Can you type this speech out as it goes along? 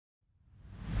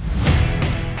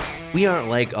We aren't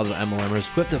like other MLMers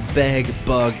who have to beg,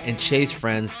 bug, and chase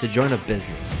friends to join a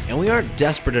business. And we aren't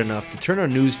desperate enough to turn our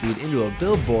newsfeed into a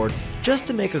billboard just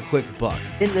to make a quick buck.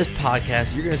 In this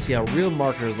podcast, you're going to see how real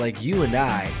marketers like you and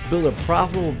I build a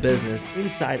profitable business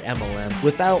inside MLM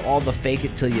without all the fake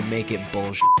it till you make it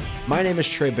bullshit. My name is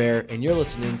Trey Bear, and you're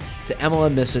listening to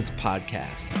MLM Misfits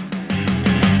Podcast.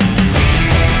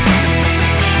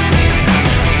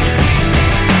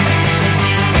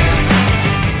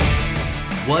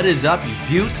 What is up, you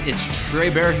buttes? It's Trey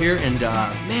Bear here, and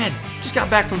man, just got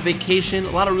back from vacation. A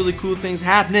lot of really cool things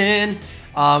happening.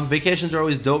 Vacations are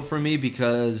always dope for me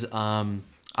because, I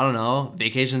don't know,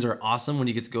 vacations are awesome when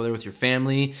you get to go there with your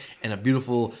family and a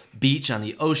beautiful beach on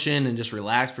the ocean and just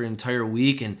relax for an entire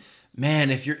week. And man,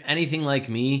 if you're anything like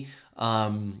me,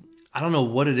 I don't know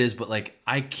what it is, but like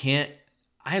I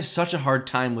have such a hard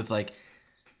time with like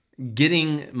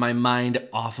getting my mind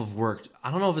off of work.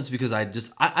 I don't know if it's because it's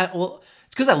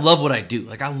because I love what I do.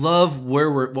 Like I love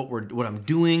what I'm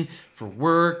doing for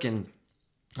work, and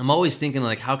I'm always thinking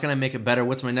like, how can I make it better?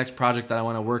 What's my next project that I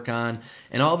want to work on,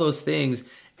 and all those things.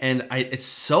 And it's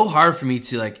so hard for me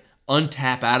to like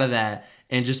untap out of that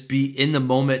and just be in the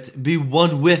moment, be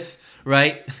one with,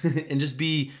 right? And just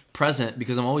be present,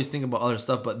 because I'm always thinking about other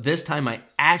stuff. But this time I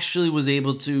actually was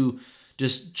able to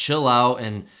just chill out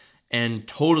and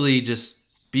totally just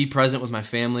be present with my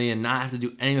family and not have to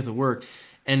do any of the work.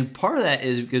 And part of that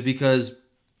is because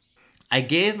I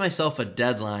gave myself a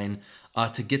deadline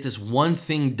to get this one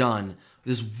thing done.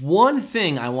 This one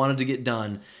thing I wanted to get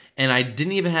done, and I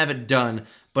didn't even have it done,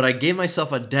 but I gave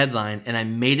myself a deadline and I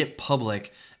made it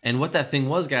public. And what that thing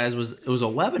was, guys, was it was a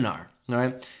webinar, all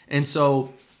right? And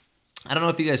so I don't know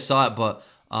if you guys saw it, but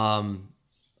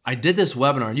I did this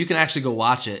webinar, and you can actually go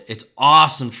watch it. It's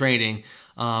awesome training.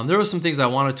 There were some things I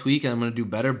want to tweak and I'm going to do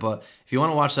better, but if you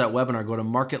want to watch that webinar, go to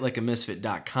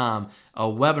marketlikeamisfit.com, a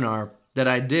webinar that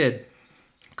I did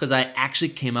because I actually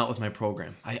came out with my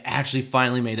program. I actually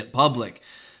finally made it public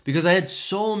because I had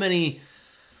so many,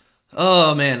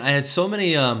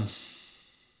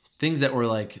 things that were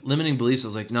like limiting beliefs. I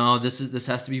was like, no, this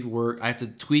has to be work. I have to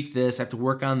tweak this. I have to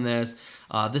work on this.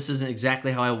 This isn't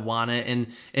exactly how I want it.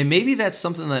 And maybe that's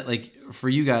something that like for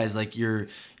you guys, like you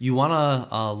want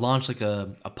to launch like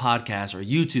a podcast or a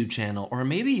YouTube channel, or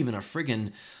maybe even a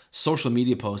friggin' social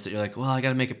media post that you're like, well, I got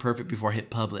to make it perfect before I hit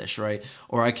publish, right?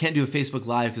 Or I can't do a Facebook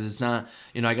Live because it's not,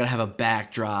 I got to have a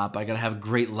backdrop. I got to have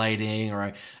great lighting,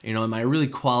 or, am I really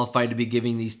qualified to be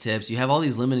giving these tips? You have all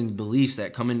these limiting beliefs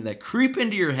that come in, that creep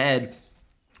into your head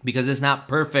because it's not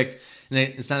perfect and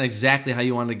it's not exactly how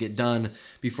you want to get done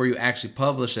before you actually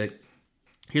publish it.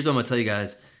 Here's what I'm going to tell you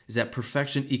guys, is that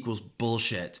perfection equals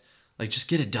bullshit. Like, just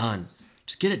get it done.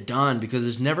 Just get it done, because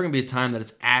there's never going to be a time that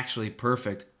it's actually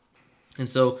perfect. And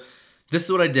so this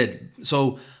is what I did.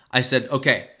 So I said,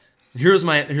 okay, here's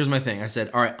my thing. I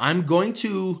said, all right, I'm going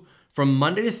to, from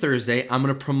Monday to Thursday, I'm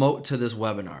going to promote to this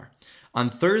webinar. On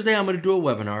Thursday, I'm going to do a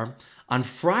webinar. On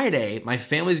Friday, my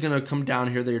family's going to come down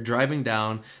here. They're driving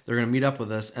down. They're going to meet up with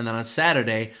us. And then on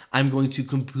Saturday, I'm going to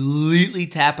completely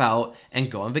tap out and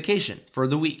go on vacation for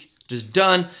the week. Just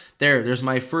done. There's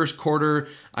my first quarter.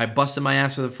 I busted my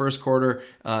ass for the first quarter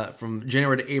from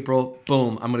January to April.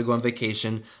 Boom, I'm going to go on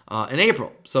vacation in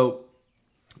April. So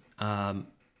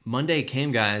Monday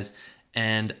came, guys,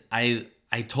 and I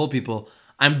told people,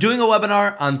 I'm doing a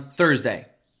webinar on Thursday,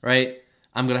 right?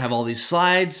 I'm going to have all these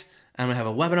slides. I'm going to have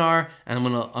a webinar, and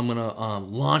I'm going to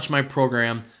launch my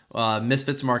program,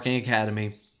 Misfits Marketing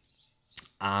Academy,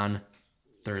 on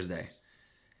Thursday.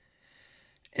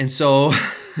 And so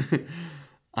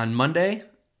on Monday,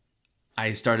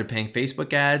 I started paying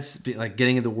Facebook ads, like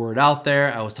getting the word out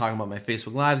there. I was talking about my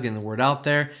Facebook Lives, getting the word out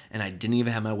there, and I didn't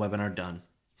even have my webinar done.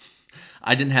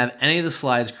 I didn't have any of the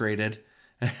slides created,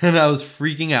 and I was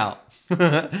freaking out.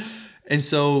 And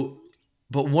so,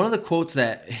 but one of the quotes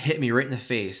that hit me right in the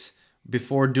face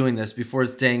before doing this, before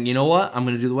saying, you know what, I'm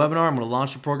going to do the webinar, I'm going to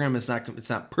launch the program, it's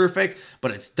not perfect,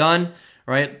 but it's done,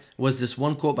 right, was this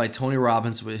one quote by Tony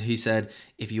Robbins where he said,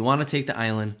 if you want to take the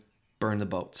island, burn the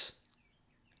boats.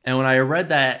 And when I read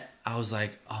that, I was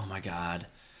like, oh my God,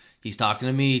 he's talking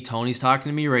to me. Tony's talking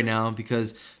to me right now,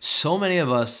 because so many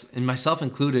of us, and myself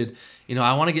included,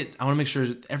 I want to make sure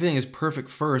everything is perfect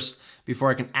first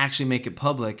before I can actually make it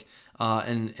public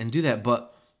and do that. But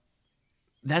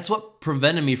that's what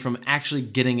prevented me from actually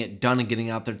getting it done and getting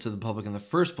out there to the public in the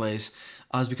first place,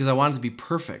 is because I wanted to be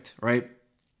perfect, right?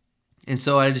 And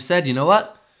so I just said, you know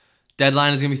what?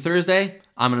 Deadline is going to be Thursday.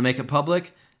 I'm going to make it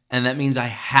public. And that means I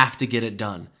have to get it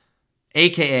done.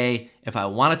 AKA, if I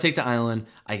want to take the island,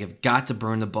 I have got to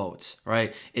burn the boats,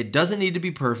 right? It doesn't need to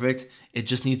be perfect. It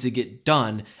just needs to get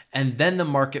done. And then the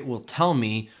market will tell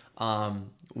me,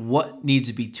 what needs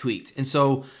to be tweaked. And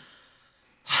so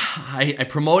I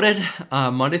promoted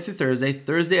Monday through Thursday.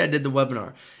 Thursday I did the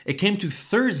webinar. It came to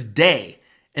Thursday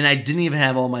and I didn't even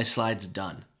have all my slides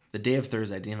done. The day of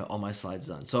Thursday I didn't have all my slides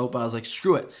done. So but I was like,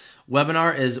 screw it.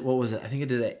 Webinar is, what was it? I think I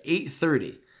did it at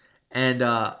 8:30 and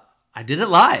I did it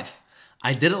live.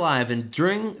 And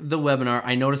during the webinar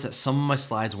I noticed that some of my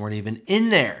slides weren't even in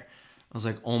there. I was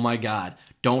like, oh my God,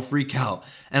 don't freak out.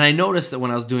 And I noticed that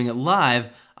when I was doing it live,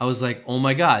 I was like, oh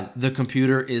my God, the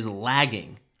computer is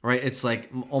lagging, right? It's like,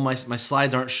 oh, my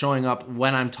slides aren't showing up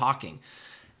when I'm talking.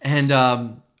 And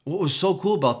what was so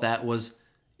cool about that was,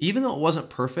 even though it wasn't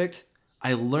perfect,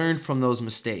 I learned from those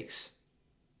mistakes,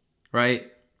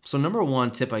 right? So number one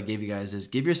tip I gave you guys is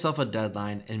give yourself a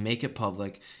deadline and make it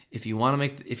public. If you want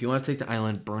to take the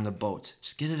island, burn the boats.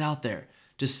 Just get it out there.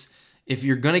 If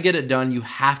you're going to get it done, you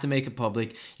have to make it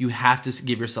public. You have to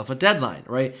give yourself a deadline,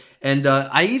 right? And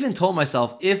I even told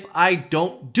myself, if I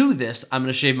don't do this, I'm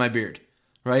going to shave my beard,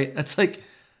 right? That's like,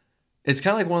 it's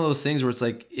kind of like one of those things where it's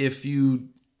like, if you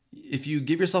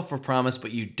give yourself a promise,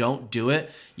 but you don't do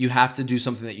it, you have to do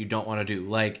something that you don't want to do.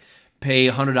 Like pay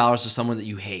 $100 to someone that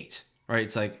you hate, right?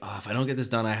 It's like, oh, if I don't get this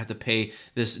done, I have to pay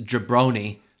this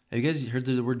jabroni. Have you guys heard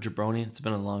the word jabroni? It's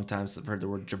been a long time since I've heard the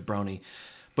word jabroni.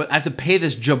 But I have to pay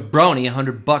this jabroni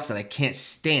 $100 that I can't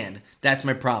stand. That's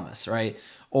my promise, right?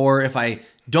 Or if I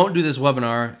don't do this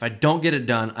webinar, if I don't get it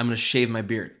done, I'm going to shave my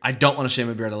beard. I don't want to shave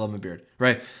my beard. I love my beard,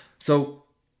 right? So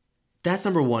that's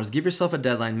number one, is give yourself a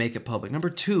deadline, make it public. Number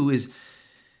two is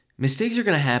mistakes are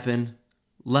going to happen.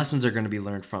 Lessons are going to be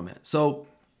learned from it. So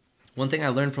one thing I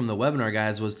learned from the webinar,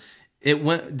 guys, was how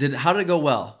did it go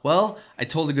well? Well, I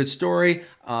told a good story.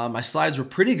 My slides were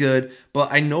pretty good,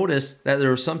 but I noticed that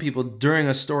there were some people during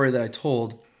a story that I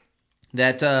told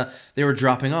that they were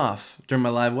dropping off during my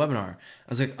live webinar. I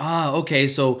was like, okay,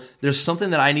 so there's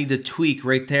something that I need to tweak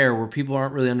right there where people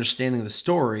aren't really understanding the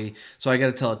story. So I got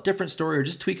to tell a different story or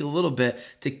just tweak a little bit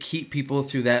to keep people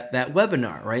through that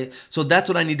webinar, right? So that's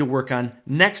what I need to work on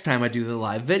next time I do the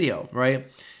live video, right?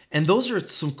 And those are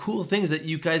some cool things that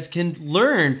you guys can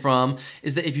learn from,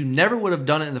 is that if you never would have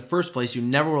done it in the first place, you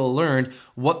never would have learned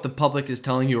what the public is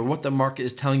telling you or what the market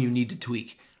is telling you need to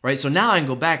tweak, right? So now I can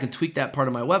go back and tweak that part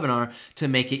of my webinar to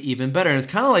make it even better. And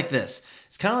it's kind of like this.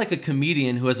 It's kind of like a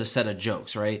comedian who has a set of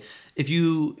jokes, right? If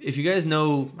you guys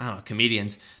know, I don't know,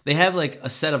 comedians, they have like a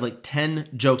set of like 10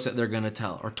 jokes that they're going to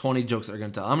tell or 20 jokes that they're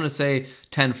going to tell. I'm going to say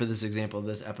 10 for this example of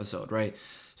this episode, right?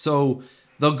 So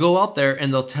they'll go out there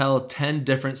and they'll tell 10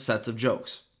 different sets of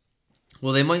jokes.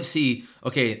 Well, they might see,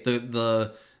 okay,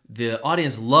 the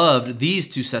audience loved these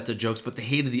 2 sets of jokes, but they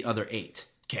hated the other 8.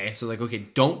 Okay, so like, okay,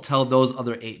 don't tell those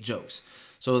other 8 jokes.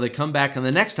 So they come back on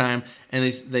the next time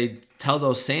and they tell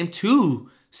those same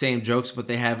jokes, but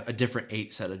they have a different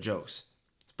 8 set of jokes.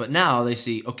 But now they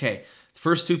see, okay,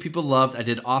 first 2 people loved, I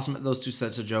did awesome at those 2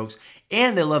 sets of jokes,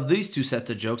 and they love these 2 sets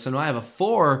of jokes. So now I have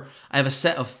a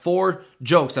set of 4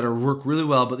 jokes that work really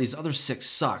well, but these other 6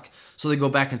 suck. So they go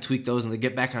back and tweak those and they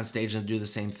get back on stage and do the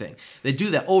same thing. They do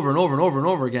that over and over and over and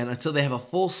over again until they have a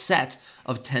full set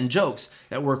of 10 jokes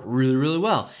that work really, really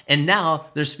well. And now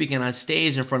they're speaking on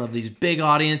stage in front of these big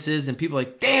audiences and people are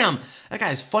like, damn, that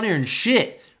guy's funnier than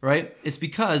shit, right? It's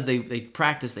because they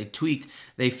practiced, they tweaked,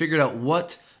 they figured out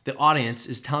what the audience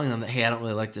is telling them that, hey, I don't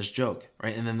really like this joke,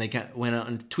 right? And then they went out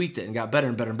and tweaked it and got better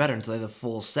and better and better until they had the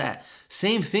full set.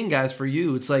 Same thing, guys, for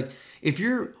you. It's like, if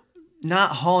you're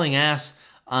not hauling ass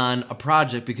on a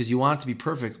project because you want it to be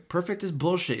perfect, perfect is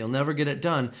bullshit. You'll never get it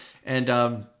done.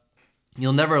 And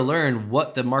you'll never learn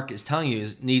what the market is telling you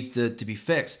needs to be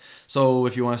fixed. So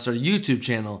if you want to start a YouTube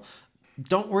channel,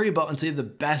 don't worry about until you have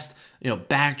the best,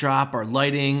 backdrop or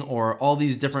lighting or all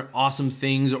these different awesome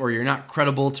things, or you're not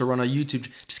credible to run a YouTube.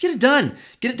 Just get it done.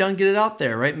 Get it done. Get it out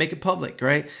there, right? Make it public,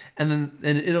 right? And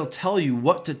it'll tell you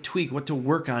what to tweak, what to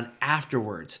work on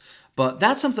afterwards. But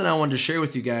that's something I wanted to share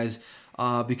with you guys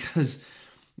because,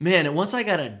 man, once I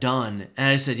got it done and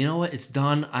I said, you know what, it's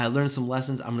done. I learned some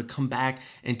lessons. I'm going to come back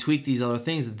and tweak these other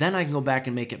things. Then I can go back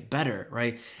and make it better,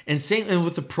 right? And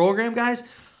with the program, guys,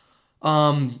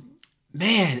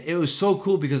 man, it was so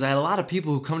cool because I had a lot of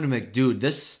people who come to me like, dude,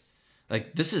 this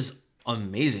is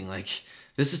amazing. Like,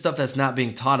 this is stuff that's not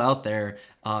being taught out there.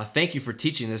 Thank you for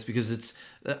teaching this, because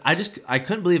I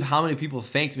couldn't believe how many people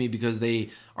thanked me because they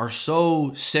are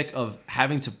so sick of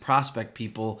having to prospect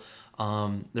people,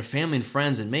 their family and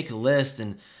friends, and make a list.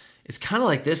 And it's kind of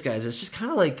like this, guys. It's just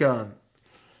kind of like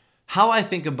how I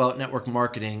think about network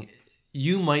marketing.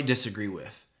 You might disagree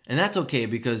with, and that's okay,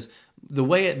 because the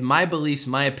way my beliefs,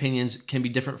 my opinions can be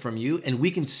different from you, and we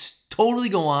can totally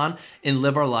go on and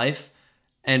live our life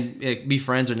and be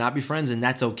friends or not be friends, and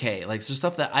that's okay. Like, there's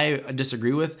stuff that I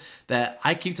disagree with that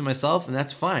I keep to myself, and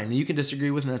that's fine. And you can disagree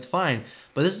with, and that's fine.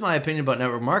 But this is my opinion about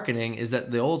network marketing, is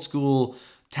that the old school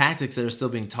tactics that are still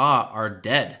being taught are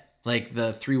dead. Like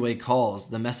the 3-way calls,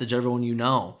 the message everyone you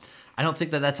know. I don't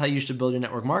think that that's how you should build your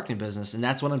network marketing business. And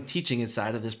that's what I'm teaching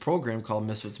inside of this program called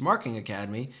Misfits Marketing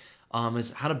Academy,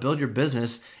 is how to build your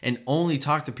business and only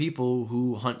talk to people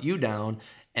who hunt you down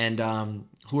and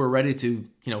who are ready to,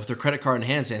 with their credit card in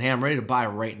hand, saying, hey, I'm ready to buy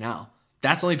right now.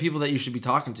 That's the only people that you should be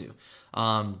talking to.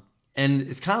 And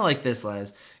it's kind of like this,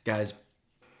 guys.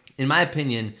 In my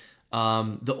opinion,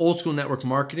 the old school network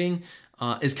marketing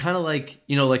is kind of like,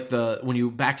 like when you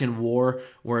back in war,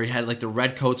 where you had like the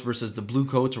red coats versus the blue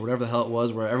coats or whatever the hell it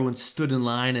was, where everyone stood in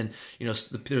line and,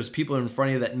 there's people in front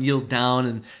of you that kneeled down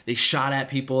and they shot at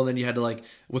people. And then you had to, like,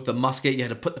 with the musket, you had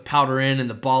to put the powder in and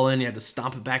the ball in, you had to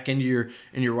stomp it back into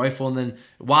your rifle. And then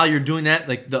while you're doing that,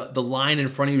 like the line in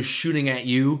front of you is shooting at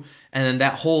you. And then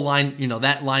that whole line,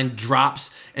 that line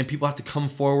drops and people have to come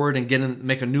forward and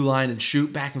make a new line and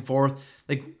shoot back and forth.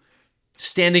 Like,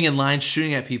 standing in line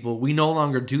shooting at people, we no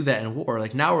longer do that in war.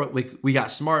 Like, now we got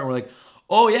smart and we're like,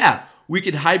 oh yeah, we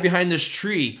could hide behind this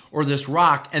tree or this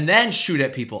rock and then shoot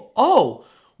at people. Oh,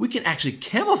 we can actually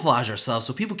camouflage ourselves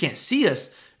so people can't see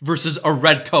us versus a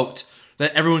red coat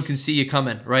that everyone can see you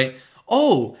coming, right?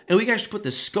 Oh, and we can actually put the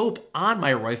scope on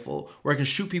my rifle where I can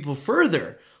shoot people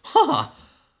further.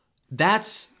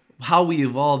 That's how we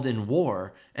evolved in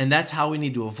war, and that's how we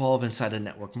need to evolve inside of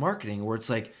network marketing, where it's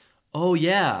like, oh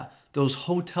yeah, those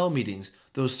hotel meetings,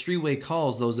 those 3-way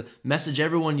calls, those message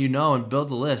everyone you know and build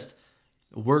a list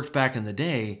worked back in the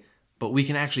day, but we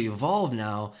can actually evolve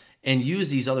now and use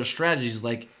these other strategies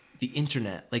like the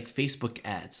internet, like Facebook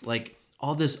ads, like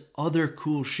all this other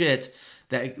cool shit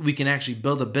that we can actually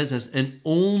build a business and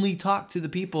only talk to the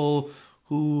people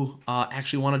who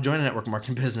actually want to join a network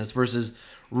marketing business versus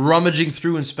rummaging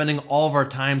through and spending all of our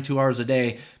time 2 hours a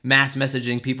day mass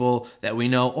messaging people that we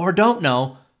know or don't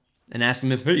know and asking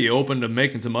them, hey, you open to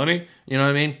making some money? You know what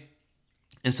I mean?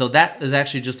 And so that is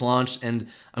actually just launched, and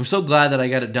I'm so glad that I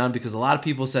got it done because a lot of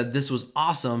people said this was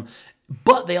awesome,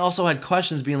 but they also had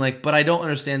questions being like, but I don't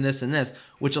understand this and this,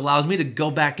 which allows me to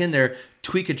go back in there,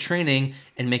 tweak a training,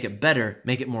 and make it better,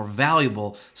 make it more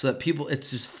valuable so that it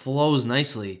just flows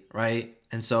nicely, right?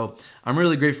 And so I'm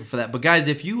really grateful for that. But guys,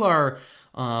 if you are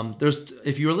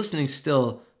listening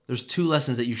still, there's 2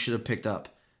 lessons that you should have picked up.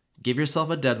 Give yourself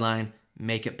a deadline.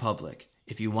 Make it public.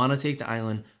 If you want to take the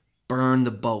island, burn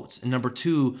the boats. And number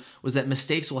 2 was that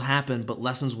mistakes will happen, but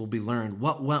lessons will be learned.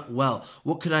 What went well?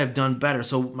 What could I have done better?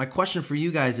 So my question for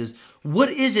you guys is, what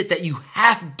is it that you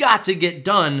have got to get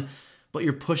done, but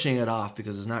you're pushing it off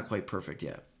because it's not quite perfect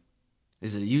yet?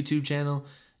 Is it a YouTube channel?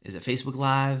 Is it Facebook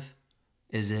Live?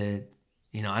 Is it,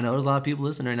 I know there's a lot of people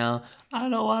listening right now. I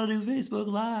don't want to do Facebook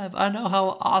Live. I know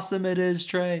how awesome it is,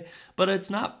 Trey, but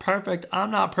it's not perfect. I'm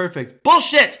not perfect.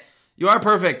 Bullshit! You are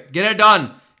perfect. Get it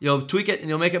done. You'll tweak it and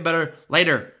you'll make it better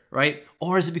later, right?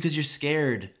 Or is it because you're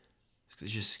scared? It's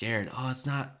because you're scared. Oh, it's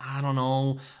not, I don't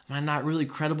know. Am I not really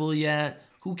credible yet?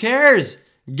 Who cares?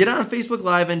 Get on Facebook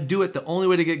Live and do it. The only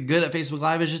way to get good at Facebook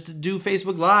Live is just to do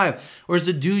Facebook Live, or is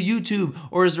to do YouTube,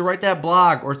 or is to write that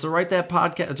blog, or to write that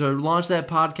podcast, to launch that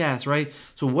podcast, right?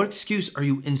 So what excuse are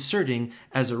you inserting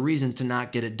as a reason to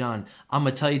not get it done? I'm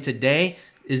going to tell you, today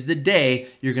is the day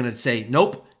you're going to say,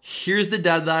 nope. Here's the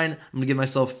deadline. I'm going to give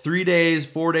myself 3 days,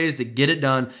 4 days to get it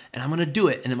done, and I'm going to do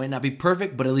it. And it might not be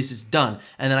perfect, but at least it's done.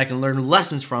 And then I can learn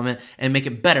lessons from it and make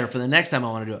it better for the next time I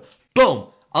want to do it. Boom.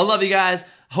 I love you guys.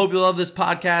 Hope you love this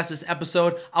podcast, this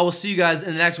episode. I will see you guys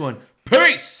in the next one.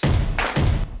 Peace.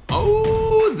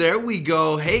 Oh, there we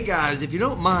go. Hey guys, if you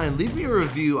don't mind, leave me a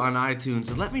review on iTunes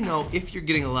and let me know if you're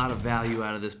getting a lot of value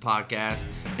out of this podcast.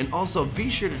 And also be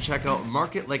sure to check out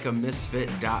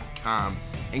marketlikeamisfit.com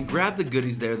and grab the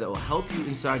goodies there that will help you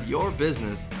inside your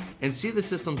business and see the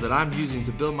systems that I'm using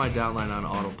to build my downline on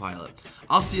autopilot.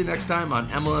 I'll see you next time on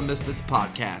MLM Misfits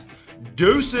Podcast.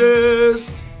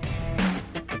 Deuces!